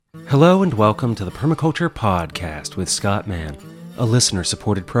Hello and welcome to the Permaculture Podcast with Scott Mann, a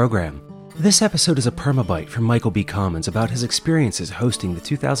listener-supported program. This episode is a permabite from Michael B. Commons about his experiences hosting the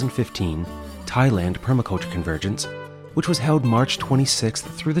 2015 Thailand Permaculture Convergence, which was held March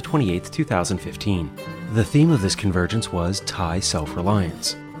 26th through the 28th, 2015. The theme of this convergence was Thai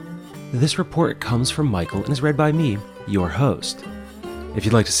self-reliance. This report comes from Michael and is read by me, your host. If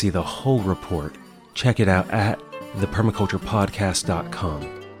you'd like to see the whole report, check it out at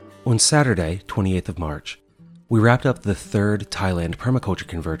thepermaculturepodcast.com. On Saturday, 28th of March, we wrapped up the third Thailand Permaculture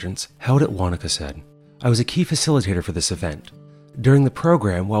Convergence held at Wanakased. I was a key facilitator for this event. During the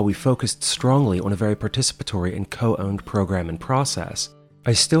program, while we focused strongly on a very participatory and co-owned program and process,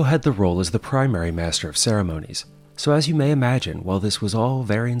 I still had the role as the primary master of ceremonies. So as you may imagine, while this was all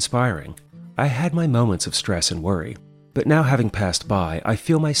very inspiring, I had my moments of stress and worry. But now having passed by, I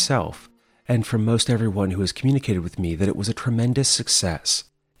feel myself, and from most everyone who has communicated with me, that it was a tremendous success.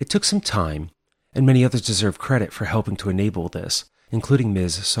 It took some time, and many others deserve credit for helping to enable this, including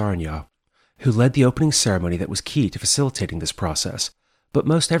Ms. Saranya, who led the opening ceremony that was key to facilitating this process. But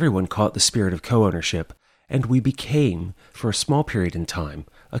most everyone caught the spirit of co-ownership, and we became, for a small period in time,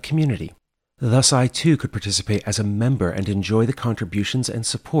 a community. Thus I too could participate as a member and enjoy the contributions and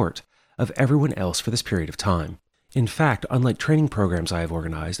support of everyone else for this period of time. In fact, unlike training programs I have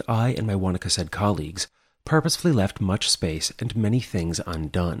organized, I and my Wanakased colleagues purposefully left much space and many things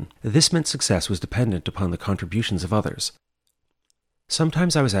undone. This meant success was dependent upon the contributions of others.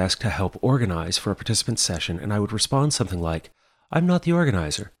 Sometimes I was asked to help organize for a participant session, and I would respond something like, "I'm not the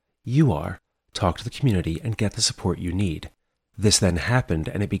organizer. You are. Talk to the community and get the support you need." This then happened,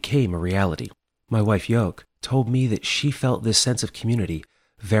 and it became a reality. My wife Yoke told me that she felt this sense of community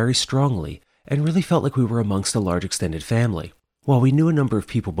very strongly and really felt like we were amongst a large extended family. While we knew a number of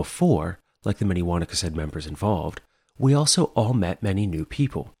people before, like the many Wanakased members involved, we also all met many new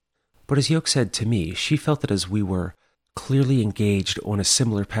people. But as Yoke said to me, she felt that as we were clearly engaged on a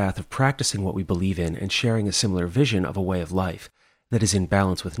similar path of practicing what we believe in and sharing a similar vision of a way of life that is in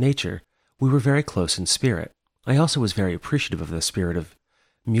balance with nature, we were very close in spirit. I also was very appreciative of the spirit of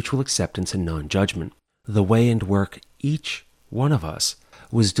mutual acceptance and non-judgment. The way and work each one of us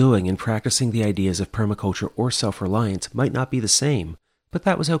was doing in practicing the ideas of permaculture or self-reliance might not be the same, but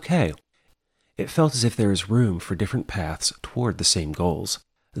that was okay. It felt as if there is room for different paths toward the same goals.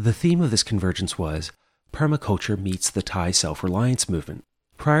 The theme of this convergence was Permaculture meets the Thai self-reliance movement.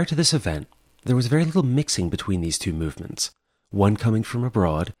 Prior to this event, there was very little mixing between these two movements, one coming from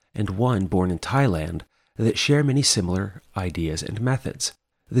abroad and one born in Thailand that share many similar ideas and methods.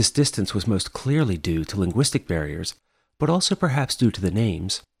 This distance was most clearly due to linguistic barriers, but also perhaps due to the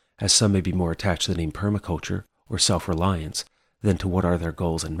names, as some may be more attached to the name permaculture or self-reliance than to what are their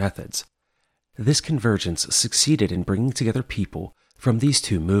goals and methods. This convergence succeeded in bringing together people from these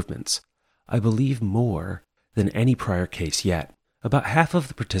two movements, I believe more than any prior case yet. About half of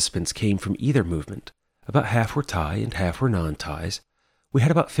the participants came from either movement. About half were Thai and half were non-Thais. We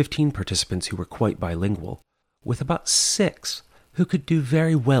had about 15 participants who were quite bilingual, with about 6 who could do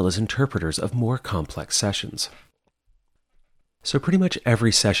very well as interpreters of more complex sessions. So pretty much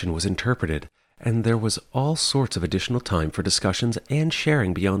every session was interpreted, and there was all sorts of additional time for discussions and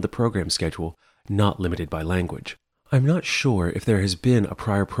sharing beyond the program schedule, not limited by language. I'm not sure if there has been a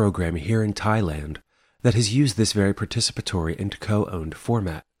prior program here in Thailand that has used this very participatory and co-owned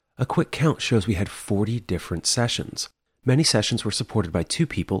format. A quick count shows we had 40 different sessions. Many sessions were supported by 2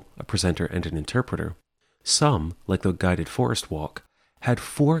 people, a presenter and an interpreter. Some, like the guided forest walk, had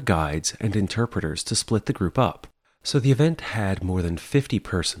 4 guides and interpreters to split the group up. So the event had more than 50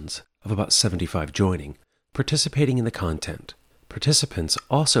 persons, of about 75 joining, participating in the content. Participants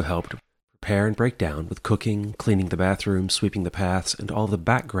also helped prepare and break down with cooking, cleaning the bathroom, sweeping the paths, and all the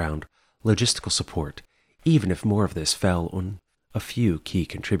background logistical support, even if more of this fell on a few key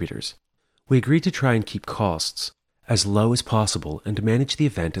contributors. We agreed to try and keep costs as low as possible and manage the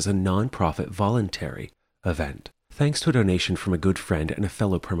event as a non-profit voluntary event. Thanks to a donation from a good friend and a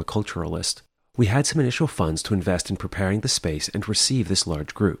fellow permaculturalist, we had some initial funds to invest in preparing the space and receive this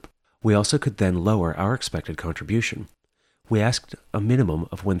large group. We also could then lower our expected contribution. We asked a minimum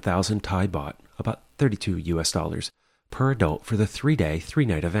of 1,000 Thai baht, about $32 per adult for the 3-day,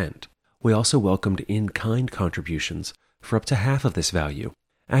 3-night event. We also welcomed in-kind contributions for up to half of this value.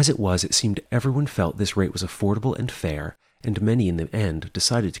 As it was, it seemed everyone felt this rate was affordable and fair, and many in the end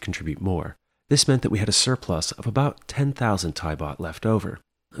decided to contribute more. This meant that we had a surplus of about 10,000 Thai baht left over.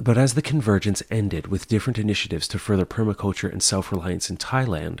 But as the convergence ended with different initiatives to further permaculture and self-reliance in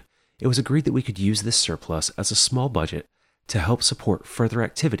Thailand, it was agreed that we could use this surplus as a small budget to help support further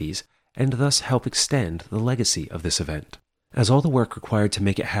activities and thus help extend the legacy of this event. As all the work required to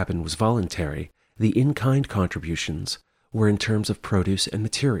make it happen was voluntary, the in-kind contributions were in terms of produce and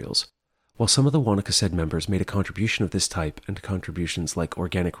materials. While some of the Wanaka said members made a contribution of this type and contributions like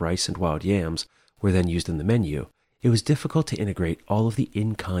organic rice and wild yams were then used in the menu, it was difficult to integrate all of the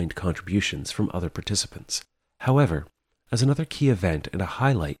in-kind contributions from other participants. However, as another key event and a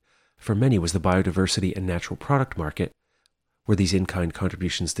highlight for many was the biodiversity and natural product market, where these in-kind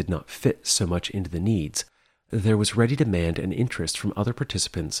contributions did not fit so much into the needs, there was ready demand and interest from other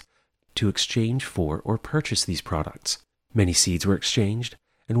participants to exchange for or purchase these products. Many seeds were exchanged,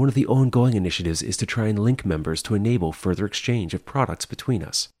 and one of the ongoing initiatives is to try and link members to enable further exchange of products between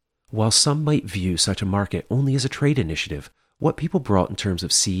us. While some might view such a market only as a trade initiative, what people brought in terms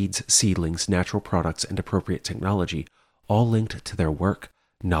of seeds, seedlings, natural products, and appropriate technology all linked to their work,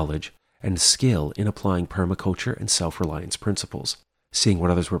 knowledge, and skill in applying permaculture and self-reliance principles. Seeing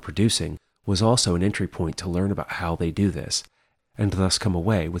what others were producing was also an entry point to learn about how they do this, and thus come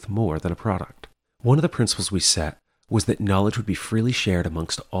away with more than a product. One of the principles we set was that knowledge would be freely shared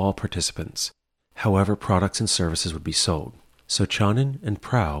amongst all participants. However, products and services would be sold. So Chanan and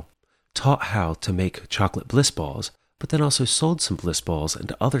Prao taught how to make chocolate bliss balls, but then also sold some bliss balls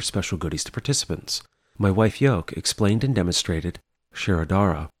and other special goodies to participants. My wife Yoke explained and demonstrated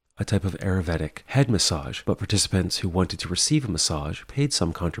Shirodara, a type of Ayurvedic head massage, but participants who wanted to receive a massage paid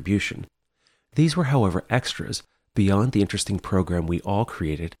some contribution. These were, however, extras beyond the interesting program we all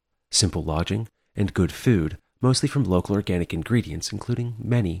created, simple lodging and good food, mostly from local organic ingredients, including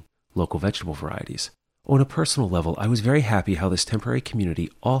many local vegetable varieties. On a personal level, I was very happy how this temporary community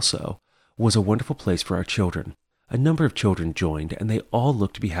also was a wonderful place for our children. A number of children joined, and they all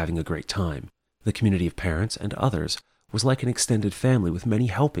looked to be having a great time. The community of parents and others was like an extended family with many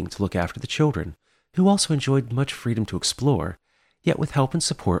helping to look after the children, who also enjoyed much freedom to explore, yet with help and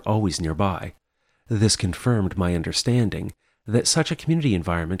support always nearby. This confirmed my understanding that such a community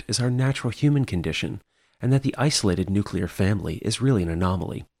environment is our natural human condition, and that the isolated nuclear family is really an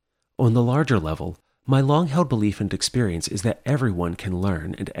anomaly. On the larger level, my long-held belief and experience is that everyone can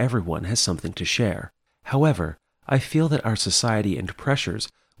learn and everyone has something to share. However, I feel that our society and pressures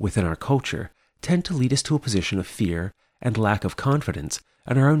within our culture tend to lead us to a position of fear and lack of confidence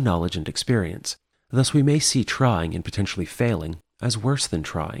in our own knowledge and experience. Thus, we may see trying and potentially failing as worse than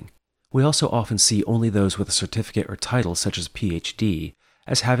trying. We also often see only those with a certificate or title such as PhD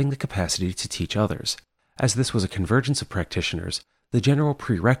as having the capacity to teach others. As this was a convergence of practitioners, the general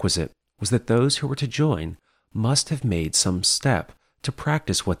prerequisite was that those who were to join must have made some step to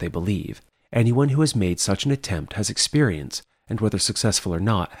practice what they believe. Anyone who has made such an attempt has experience, and whether successful or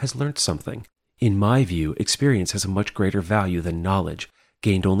not, has learned something. In my view, experience has a much greater value than knowledge,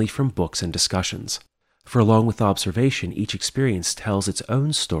 gained only from books and discussions. For along with observation, each experience tells its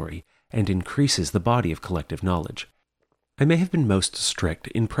own story and increases the body of collective knowledge. I may have been most strict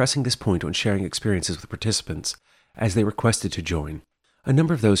in pressing this point on sharing experiences with participants, as they requested to join. A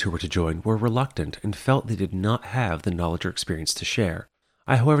number of those who were to join were reluctant and felt they did not have the knowledge or experience to share.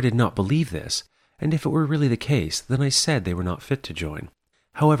 I, however, did not believe this, and if it were really the case, then I said they were not fit to join.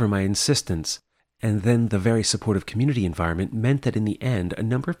 However, my insistence, and then the very supportive community environment, meant that in the end, a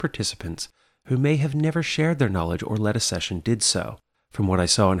number of participants who may have never shared their knowledge or led a session did so. From what I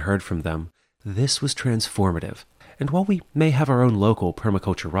saw and heard from them, this was transformative. And while we may have our own local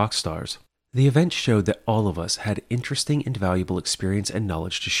permaculture rock stars, the event showed that all of us had interesting and valuable experience and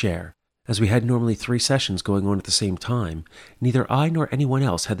knowledge to share. As we had normally 3 sessions going on at the same time, neither I nor anyone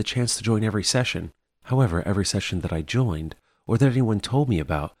else had the chance to join every session. However, every session that I joined, or that anyone told me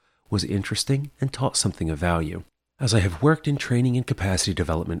about, was interesting and taught something of value. As I have worked in training and capacity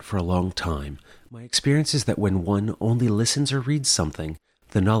development for a long time, my experience is that when one only listens or reads something,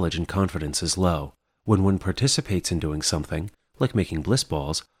 the knowledge and confidence is low. When one participates in doing something, like making bliss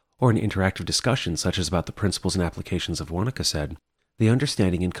balls, or an interactive discussion such as about the principles and applications of Wanaka said, the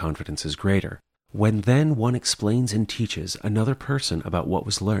understanding and confidence is greater. When then one explains and teaches another person about what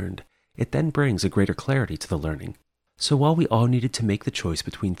was learned, it then brings a greater clarity to the learning. So while we all needed to make the choice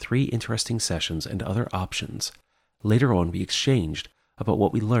between 3 interesting sessions and other options, later on we exchanged about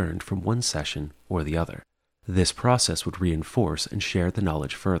what we learned from one session or the other. This process would reinforce and share the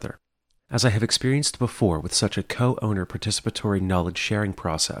knowledge further. As I have experienced before with such a co-owner participatory knowledge-sharing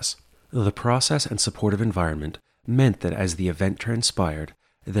process, the process and supportive environment meant that as the event transpired,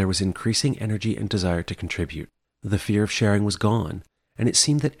 there was increasing energy and desire to contribute. The fear of sharing was gone, and it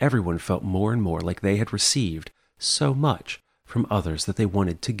seemed that everyone felt more and more like they had received so much from others that they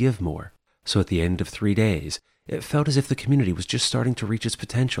wanted to give more. So at the end of 3 days, it felt as if the community was just starting to reach its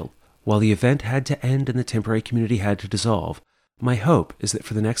potential. While the event had to end and the temporary community had to dissolve, my hope is that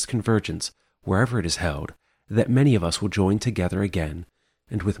for the next Convergence, wherever it is held, that many of us will join together again,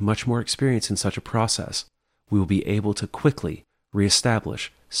 and with much more experience in such a process, we will be able to quickly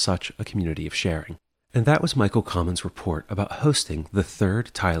reestablish such a community of sharing. And that was Michael Common's report about hosting the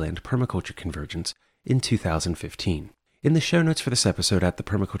third Thailand Permaculture Convergence in 2015. In the show notes for this episode at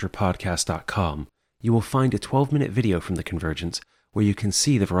thepermaculturepodcast.com, you will find a 12-minute video from the Convergence where you can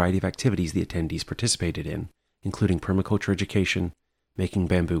see the variety of activities the attendees participated in, including permaculture education, making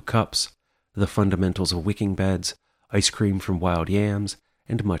bamboo cups, the fundamentals of wicking beds, ice cream from wild yams,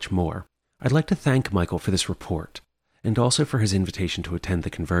 and much more. I'd like to thank Michael for this report, and also for his invitation to attend the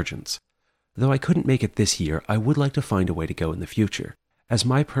Convergence. Though I couldn't make it this year, I would like to find a way to go in the future, as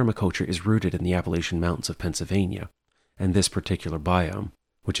my permaculture is rooted in the Appalachian Mountains of Pennsylvania, and this particular biome,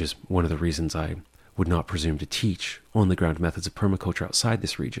 which is one of the reasons I would not presume to teach on-the-ground methods of permaculture outside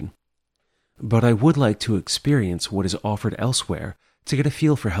this region. But I would like to experience what is offered elsewhere to get a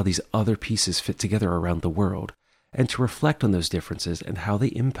feel for how these other pieces fit together around the world, and to reflect on those differences and how they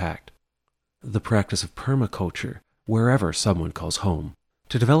impact the practice of permaculture wherever someone calls home.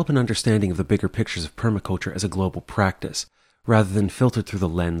 To develop an understanding of the bigger pictures of permaculture as a global practice, rather than filtered through the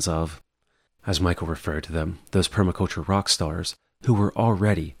lens of, as Michael referred to them, those permaculture rock stars who we're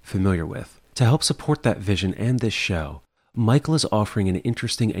already familiar with. To help support that vision and this show, Michael is offering an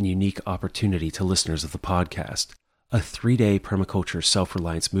interesting and unique opportunity to listeners of the podcast, a 3-day permaculture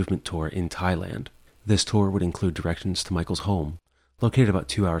self-reliance movement tour in Thailand. This tour would include directions to Michael's home, located about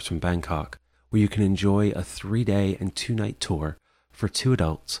 2 hours from Bangkok, where you can enjoy a 3-day and 2-night tour for 2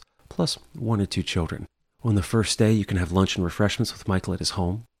 adults, plus 1 or 2 children. On the first day, you can have lunch and refreshments with Michael at his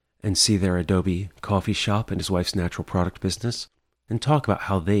home, and see their adobe coffee shop and his wife's natural product business, and talk about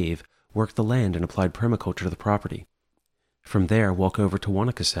how they've worked the land and applied permaculture to the property. From there, walk over to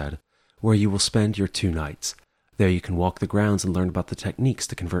Wanakasad, where you will spend your 2 nights. There you can walk the grounds and learn about the techniques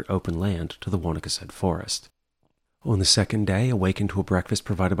to convert open land to the Wanakasad forest. On the second day, awaken to a breakfast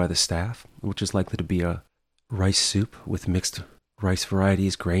provided by the staff, which is likely to be a rice soup with mixed rice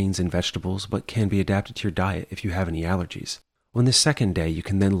varieties, grains, and vegetables, but can be adapted to your diet if you have any allergies. On the second day, you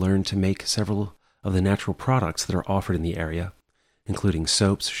can then learn to make several of the natural products that are offered in the area, including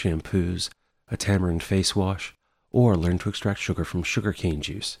soaps, shampoos, a tamarind face wash, or learn to extract sugar from sugarcane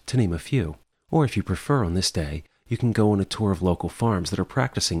juice, to name a few. Or if you prefer on this day, you can go on a tour of local farms that are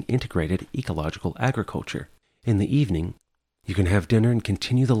practicing integrated ecological agriculture. In the evening, you can have dinner and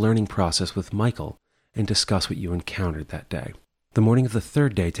continue the learning process with Michael and discuss what you encountered that day. The morning of the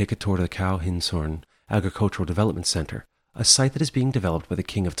third day, take a tour to the Khao Hin Sorn Agricultural Development Center, a site that is being developed by the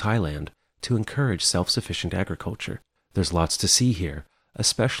King of Thailand to encourage self-sufficient agriculture. There's lots to see here,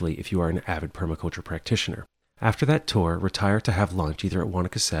 especially if you are an avid permaculture practitioner. After that tour, retire to have lunch either at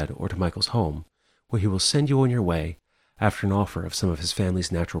Wanakasad or to Michael's home, where he will send you on your way after an offer of some of his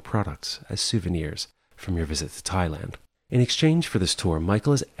family's natural products as souvenirs from your visit to Thailand. In exchange for this tour,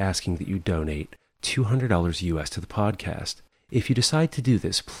 Michael is asking that you donate $200 US to the podcast. If you decide to do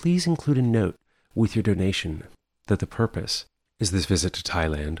this, please include a note with your donation that the purpose is this visit to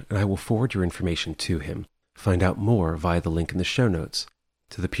Thailand, and I will forward your information to him. Find out more via the link in the show notes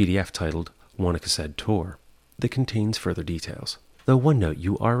to the PDF titled Wanakasad Tour that contains further details. Though one note,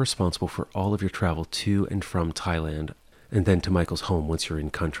 you are responsible for all of your travel to and from Thailand and then to Michael's home once you're in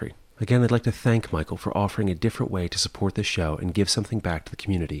country. Again, I'd like to thank Michael for offering a different way to support this show and give something back to the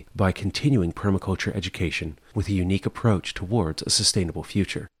community by continuing permaculture education with a unique approach towards a sustainable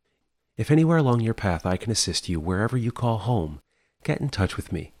future. If anywhere along your path I can assist you wherever you call home, get in touch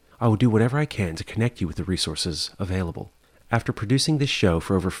with me. I will do whatever I can to connect you with the resources available. After producing this show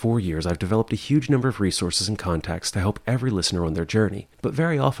for over 4 years, I've developed a huge number of resources and contacts to help every listener on their journey, but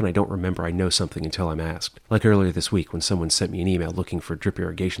very often I don't remember I know something until I'm asked. Like earlier this week when someone sent me an email looking for drip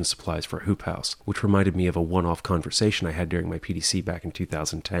irrigation supplies for a hoop house, which reminded me of a one-off conversation I had during my PDC back in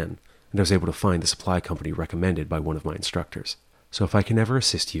 2010, and I was able to find the supply company recommended by one of my instructors. So if I can ever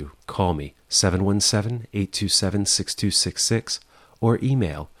assist you, call me 717-827-6266 or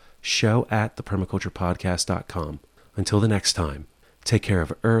email show@thepermaculturepodcast.com. Until the next time, take care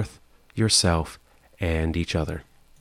of Earth, yourself, and each other.